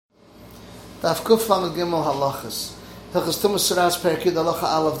Daf Kuf Lamed Gimel Halachas. Hilchas Tumas Saras Perikid Halacha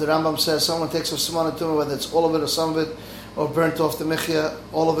Aleph. The Rambam says someone takes a Simon Tumah, whether it's all of it or some of it, or burnt off the Michya,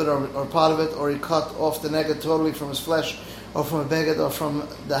 all of it or part of it, or he cut off the neged totally from his flesh, or from a beged, or from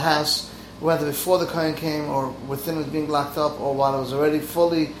the house, whether before the Kohen came, or within it being locked up, or while it was already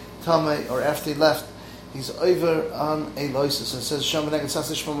fully Tameh, or after he left. He's over on a loisus. It says, Shom Beneged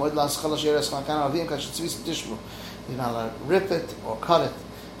Sasish from Oid Las Chalash Yeres Makana Avim Kashitzvis Tishmu. You're not allowed to rip it or cut it.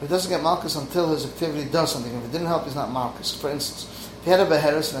 But he doesn't get malchus until his activity does something. If it didn't help, he's not malchus. For instance, if he had a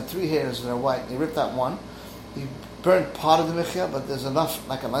beheres and had 3 hairs that are white, and he ripped that one, he burnt part of the michya, but there's enough,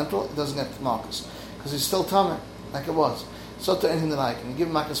 like a lentil, it doesn't get malchus. Because he's still tameh, like it was. So to anything that like, and you give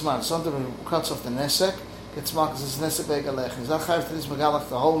him malchus man, something he cuts off the nesek, gets malchus, it's nesek begalech. He's not chayav to this megalach,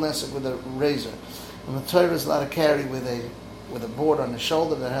 the whole nesek with a razor. And the Torah is allowed to carry with a board on his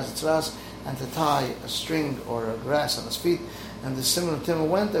shoulder that has its ras, and to tie a string or a grass on his feet. And the similar Timah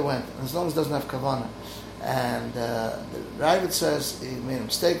went, they went, as long as it doesn't have kavanah. And the Ravid says he made a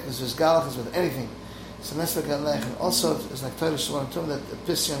mistake because his galach is with anything. So and also it's like Torah Shemon that the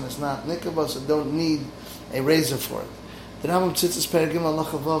pisyon is not nikabah, so don't need a razor for it. The Rambam Tzitzis Perigim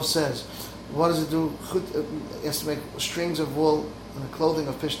Halacha Vav says, what does it do? He has to make strings of wool in the clothing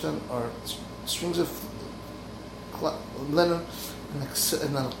of Pishtan, or strings of linen and a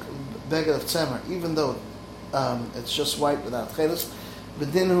beged of tzemer, even though it's just white without chelis.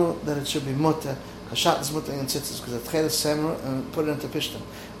 Bedinu that it should be mutter. Kashat is mutter in tzitzis because it's chelis tzemer and put it into pishtim.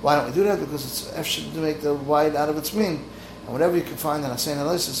 Why don't we do that? Because it's efshir to make the white out of its mean. And whatever you can find in asay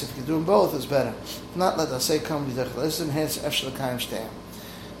analysis, if you can do them both, is better. If not, let asay come b'derech analysis, and hence efshir l'kayim shteim.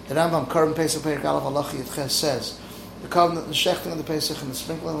 The Rambam Korban Pesach Perik Aleph Halacha Yitches says the covenant, the shechting of the Pesach, and the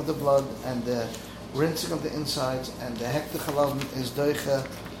sprinkling of the blood, and the rinsing of the insides, and the hektik halav is doicha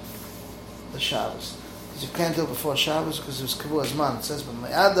the Shabbos. Because you can't do it before Shabbos because it was Kavua Zman. It says,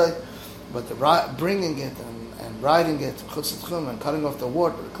 but the bringing it and riding it, chutz tchum, and cutting off the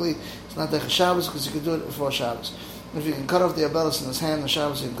wart or the kli, it's not doicha Shabbos because you can do it before Shabbos. If you can cut off the abelis in his hand on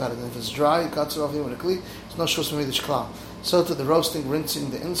Shabbos, you can cut it. And if it's dry, he cuts it off even with a kli, it's no shus from Yiddish klal. So to the roasting, rinsing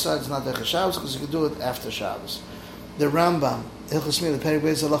the insides, not doicha Shabbos because you can do it after Shabbos. The Rambam, Hilchos Milah, Perek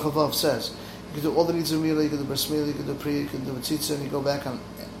Beis Halacha Vav says, you can do all the needs of Milah, you can do Bris Milah, you can do Pri, you can do Tzitza, and you go back on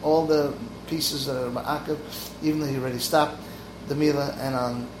all the pieces that are Ma'akev, even though you already stopped the Milah, and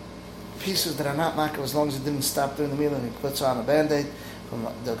on pieces that are not Ma'akev, as long as you didn't stop doing the Milah, and you puts on a Band-Aid. From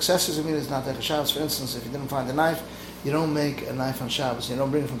the accessories of Milah is not doicha Shabbos. For instance, if you didn't find a knife, you don't make a knife on Shabbos. You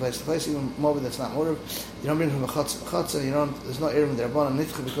don't bring it from place to place, even Mobi that's not motive. You don't bring it from a chotza. There's no erim derabon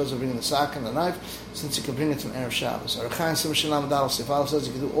nitcha because of bringing the sack and the knife, since you can bring it from erev Shabbos. Or Chaim Simon Shalom Adal Sifal says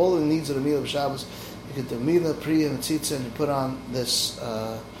you can do all the needs of the meal of Shabbos. You can do Milah, Pri, and Tzitza, and you put on this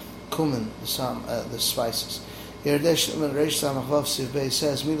kumin, the spices. Yerdesh Reish Samach Vav Siv Bey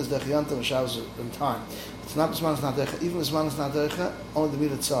says Milah is dechiyantam and Shabbos in time. It's not Zman is not decha. Even Zman is not decha. Only the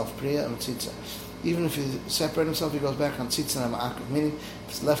Milah itself, Priya and Tzitza. Even if he separates himself, he goes back on tzitza and ma'akev, meaning if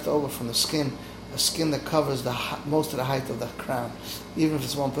it's left over from the skin, a skin that covers most of the height of the crown. Even if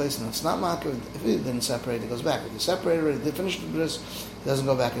it's one place and it's not ma'akev, if he didn't separate, he goes back. If he separated already, they finished the bris, he doesn't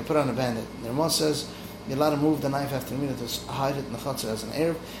go back. He put on a bandit. The Ramah says you're allowed to move the knife after a minute to hide it in the chutzah as an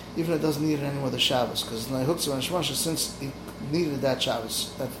erev, even if it doesn't need it anymore the Shabbos, because the Nehuktzah and Shemosha, since he needed that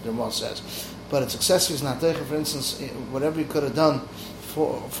Shabbos, that's what the Ramah says. But its accessories not there. For instance, whatever you could have done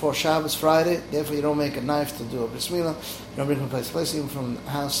for Shabbos Friday, therefore you don't make a knife to do a bris milah, you don't bring it from place to place, even from the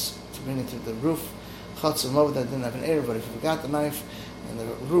house to bring it to the roof. Chutz and Moed that didn't have an erev, but if you forgot the knife in the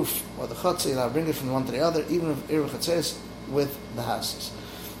roof or the chutz, you'll bring it from one to the other, even if erev chatzes with the houses.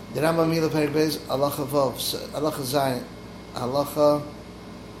 The Rambam Milah Perek Beis Halacha Vav, Halacha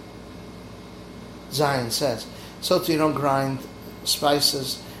Zayin says, so too you don't grind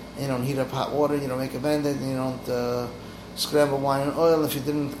spices, you don't heat up hot water, you don't make a band-aid, you don't scramble wine and oil. If you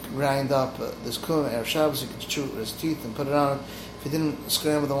didn't grind up this kum erev Shabbos, you could chew it with his teeth and put it on. If you didn't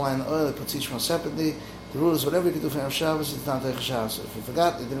scramble the wine and oil, you put each one separately. The rule is whatever you can do for erev Shabbos, it's not doicha Shabbos. If you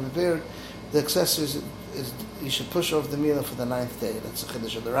forgot, you didn't prepare it, the accessories is you should push off the meal for the 9th day. That's the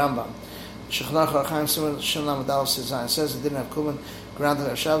chiddush of the Rambam. Shechnach Chaim Simon Shalom Adal says it didn't have kumin ground of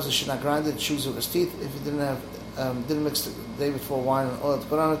erev Shabbos, it should not grind it, choose it with his teeth. If you didn't mix the day before wine and oil to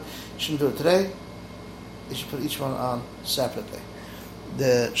put on it, you shouldn't do it today. You should put each one on separately.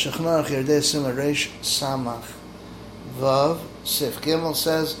 The Shechnach Yerdei Simon Reish Samach Vav Sif Gimel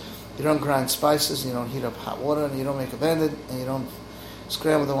says you don't grind spices, and you don't heat up hot water, and you don't make a bandit, and you don't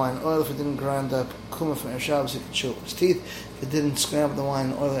scramble the wine oil. If he didn't grind up kuma from Erev Shabbos, he could chew his teeth. If he didn't scramble the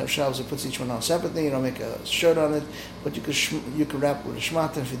wine oil Erev Shabbos, he puts each one on separately. You don't make a shirt on it, but you could wrap it with a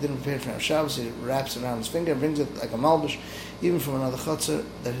shmata. If he didn't prepare it for Erev Shabbos, he wraps it around his finger and brings it like a malbish, even from another chutzner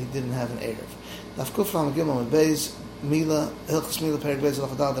that he didn't have an erev. Daf Kuf Lam Gimel and Beis Mila Hilchos Mila Perek Beis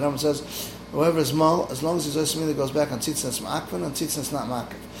Lachadal. The Rambam says, whoever is mal, as long as his Ois Mila goes back on tzitzin, that's ma'akvin, on tzitzin it's not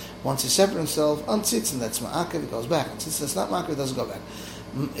ma'akiv. Once he separates himself on tzitzin, that's ma'akiv, he goes back. On tzitzin it's not ma'akiv, it doesn't go back.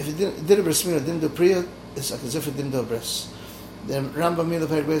 If he did a bris mila, didn't do priya, it's like as if he didn't do a bris. The Rambam Mila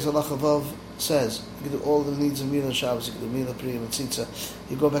Perek Beis Lachavav says, you can do all the needs of Mila Shabbos, you can do Mila Priya and Tzitza.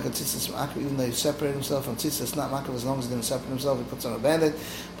 You go back on Tzitza, it's ma'akiv, even though he separated himself on Tzitza, it's not ma'akiv as long as he didn't separate himself, he puts on a band-aid.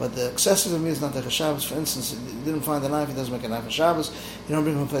 But the excessive of Mila is not like a Shabbos. For instance, he didn't find a knife, he doesn't make a knife for Shabbos. You don't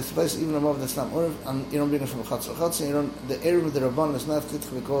bring him from place to place, even a mov that's not Urev, and you don't bring him from a Chatz to Chatz. The Erev of the Rabban is not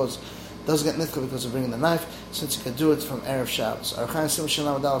Nitcha because doesn't get nitcha because of bringing the knife, since he could do it from Erev Shabbos. Our Chaim Sim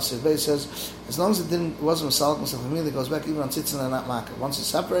Shalom Adal Sivbei says, as long as it wasn't Masalik himself, he goes back even on Tzitzin and not Ma'akiv. Once he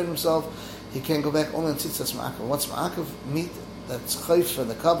separated himself, he can't go back only on Tzitzin, that's Ma'akiv. What's Ma'akiv? Meat that's chayf for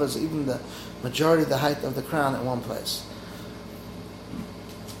the covers, even the majority of the height of the crown in one place.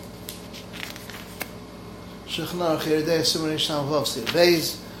 Shechnar Chiridei Simon Isham Vav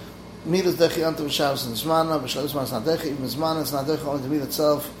Sivbei Milas dechi antu v'shavos and zmana, v'shavos zmana is not dechi, even zmana is not dechi, only the meal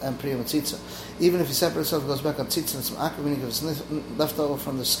itself and priya mitzitza. Even if he separates himself, goes back on tzitza, and some akra, meaning if it's left over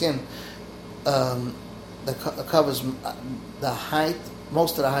from the skin, that covers the height,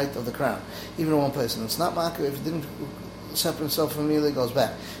 most of the height of the crown, even in one place. And it's not makra, if he didn't separate himself from meal, he goes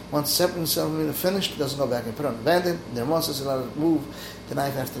back. Once separate himself from meal finished, he doesn't go back and put on the bandit. The Ramon says he's allowed to move the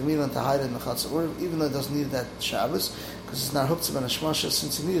knife after the meal and to hide it in the chatzah, even though it doesn't need that Shabbos, because it's not huktzah ben hashmasha,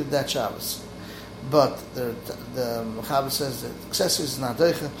 since he needed that Shabbos. But the Mechaber says that accessories is not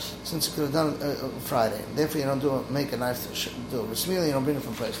doicha, since he could have done it Friday. Therefore, you don't make a knife to do a resmila, you don't bring it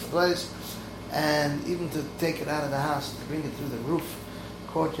from place to place, and even to take it out of the house, to bring it through the roof,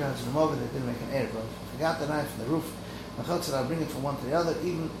 courtyards and over, they didn't make an air. But if you got the knife from the roof, Mechot said, I'll bring it from one to the other,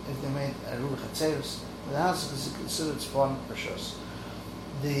 even if they made a ruach hatzeris. The house is considered spawn precious.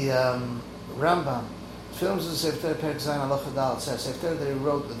 The Rambam films the Sefer Perek Zayin Halacha Dal. It says Sefer that he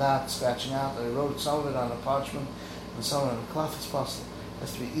wrote without scratching out, or he wrote some of it on a parchment and some of it on a cloth. It's possible. It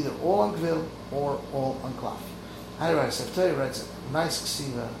has to be either all on gvil or all on cloth. How do you write a Sefer? He writes a nice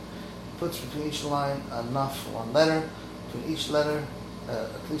ksiva, puts between each line enough for one letter, between each letter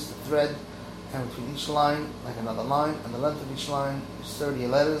at least a thread, and between each line like another line, and the length of each line is 30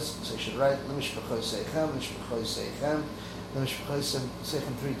 letters. So you should write L'mishpachoi Seichem, L'mishpachoi Seichem, L'mishpachoi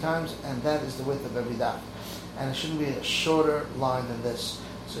Seichem 3 times, and that is the width of every daf. And it shouldn't be a shorter line than this.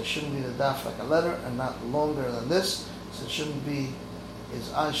 So it shouldn't be the daf like a letter, and not longer than this. So it shouldn't be,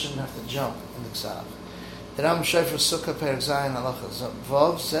 his eyes shouldn't have to jump in the ksav. The Ram Shefer Sukkah Perek Zayin Halacha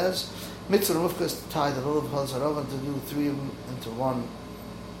Vav says, Mitzvah Mufka is to tie the lulav halzarov and to do 3 of them into one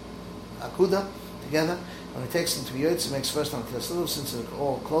akuda together. When he takes them to Yotz, he makes first on Kilas Lulav, since they're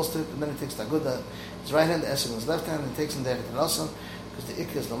all close to it, and then he takes the akuda, his right hand, the esek in his left hand, and he takes them there to Rasan, because the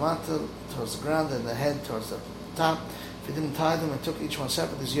ikka is lamata, towards the ground, and the head towards the top. If he didn't tie them and took each one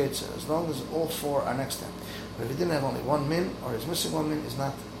separate, he's Yotz, as long as all 4 are next to him. But if he didn't have only 1 min, or he's missing 1 min,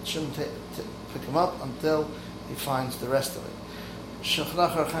 shouldn't pick him up until he finds the rest of it.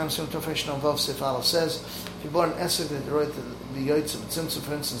 Shechnachar Chaim Sim Tofesh Nom Vav Sif Aleph says, if you bought an esek that you wrote to be Yotz of Tzimtzum,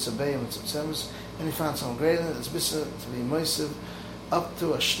 for instance, a Bayim and Tzimtzemus, and you found someone greater than it, it's bissa to be moisiv up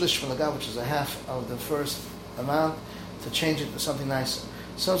to a shlish from the gav, which is a half of the first amount, to change it to something nicer.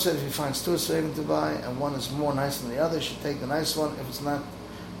 Some said if he finds 2 saving to buy, and one is more nice than the other, you should take the nice one if it's not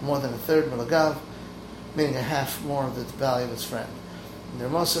more than a third milagav, meaning a half more of the value of his friend. And the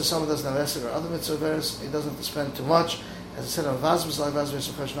Ramah says someone doesn't have esek or other mitzvah veres, he doesn't have to spend too much. As I said, on Vazmas, like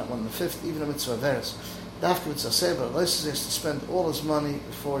Vazmas, not 1/5, even a mitzvah veres. Dafka mitzvah seber, Lois has to spend all his money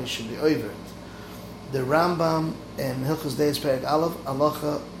before he should be over it. The Rambam in Hilchos Deis Perek Aleph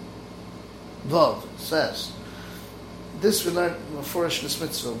Halacha Vav says, this we learned before this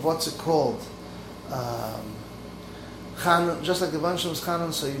mitzvah. What's it called? Chanan, just like the Ban Shem is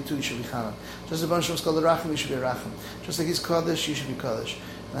Chanan, so you too you should be Chanan. Just like the Ban Shem is called the Racham, you should be Racham. Just like he's Kaddish, you should be Kaddish.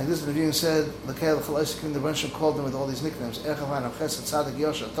 Like this, the Rebbeinu said, the Ban Shem called them with all these nicknames. Echavan, Chesed, Tzadik,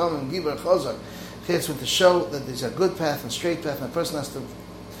 Yosha, Tomim, Gibar, Chozak. It's to show that there's a good path and straight path, and a person has to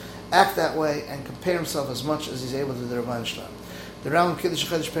act that way and compare himself as much as he's able to the Rabban Shalom. The Rambam Kiddush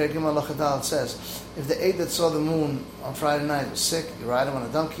Chedesh Perek Gimel Halacha Dal says, if the aide that saw the moon on Friday night was sick, you ride him on a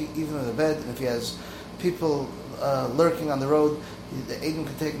donkey, even in the bed, and if he has people lurking on the road, The Edom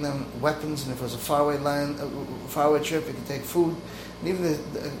could take them weapons, and if it was a faraway trip, he could take food. And even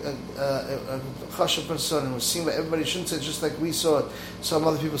a chashav person was seen by everybody. Shouldn't say just like we saw it. Some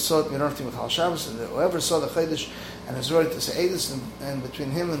other people saw it. We don't have to with Chal Shabbos. And whoever saw the Chodesh and is ready to say Edis, and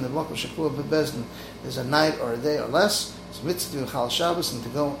between him and the Makom Shekua Bebezdin is a night or a day or less. It's mitzvah to do Chal Shabbos and to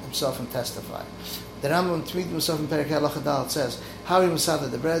go himself and testify. The Rambam Tmid himself in Perek Halacha Dalet says, how he masada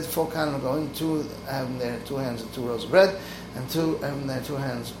the bread, 4 kanim go in, 2 having their 2 hands and 2 rows of bread, and 2 having their 2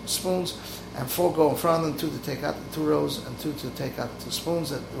 hands spoons, and 4 go in front of them, 2 to take out the 2 rows, and 2 to take out the 2 spoons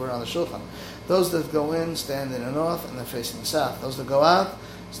that were on the shulchan. Those that go in stand in the north, and they're facing the south. Those that go out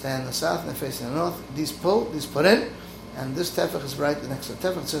stand in the south, and they're facing the north. These put in, and this tefach is right next to the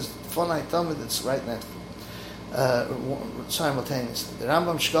tefach. It says, Fonai Talmud, it's right next to simultaneously. The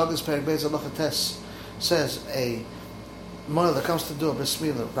Rambam Shkagas Perek Beis Halacha Tes says a mother that comes to do a bris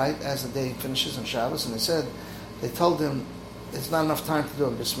milah right as the day finishes on Shabbos, and they told him it's not enough time to do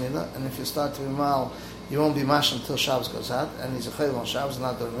a bris milah, and if you start to be mal, you won't be mash until Shabbos goes out, and he's a chayil on Shabbos,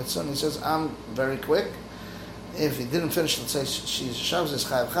 not doing mitzvah, and he says, I'm very quick. If he didn't finish, let's say she's Shabbos is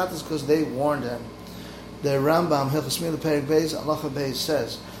chayav chatas, because they warned him. The Rambam Hilchos Milah Perek Beis Halacha Beis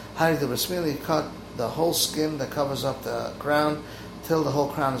says, how do you do bris milah? You cut the whole skin that covers up the crown till the whole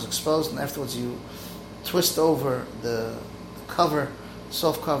crown is exposed, and afterwards you twist over the cover,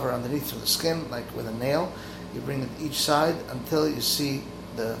 soft cover underneath of the skin, like with a nail. You bring it each side until you see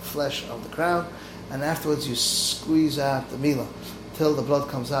the flesh of the crown, and afterwards you squeeze out the milah till the blood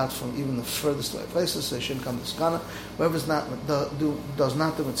comes out from even the furthest away places, so you shouldn't come to skana. Whoever does not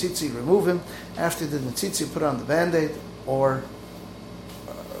do mitzitzi, remove him. After the mitzitzi, put on the band-aid, or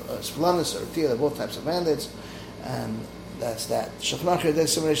spalanis, or tia, both types of band-aids, and that's that. Shachnach Yedei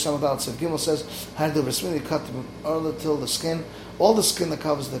Simaresh Samadal Tziv Gimel says, how to do bris milah, you cut the early till the skin, all the skin that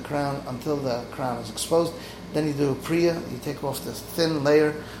covers the crown until the crown is exposed. Then you do a priya, you take off the thin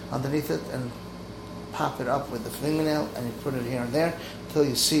layer underneath it and pop it up with the fingernail, and you put it here and there until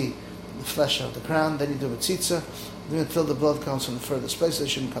you see the flesh of the crown. Then you do a tzitza until the blood comes from the furthest place. They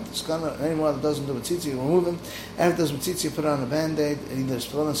shouldn't come to skana. Anyone that doesn't do a tzitza, you remove him. After there's a tzitza, you put on a band-aid, either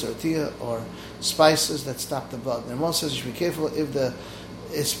spalanis or tia or spices that stop the blood. And one says you should be careful if the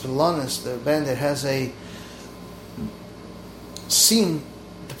spalanis, the band-aid, has a seam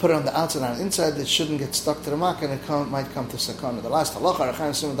to put it on the outside and on the inside, that shouldn't get stuck to the mak, and it might come to sakana. The last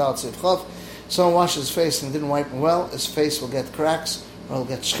halacha, someone washes his face and didn't wipe him well, his face will get cracks or he'll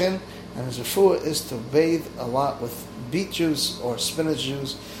get shchin, and his refuah is to bathe a lot with beet juice or spinach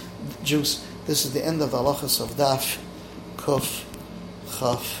juice. This is the end of the halachas of Daf Kuf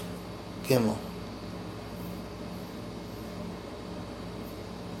Chaf Gimel.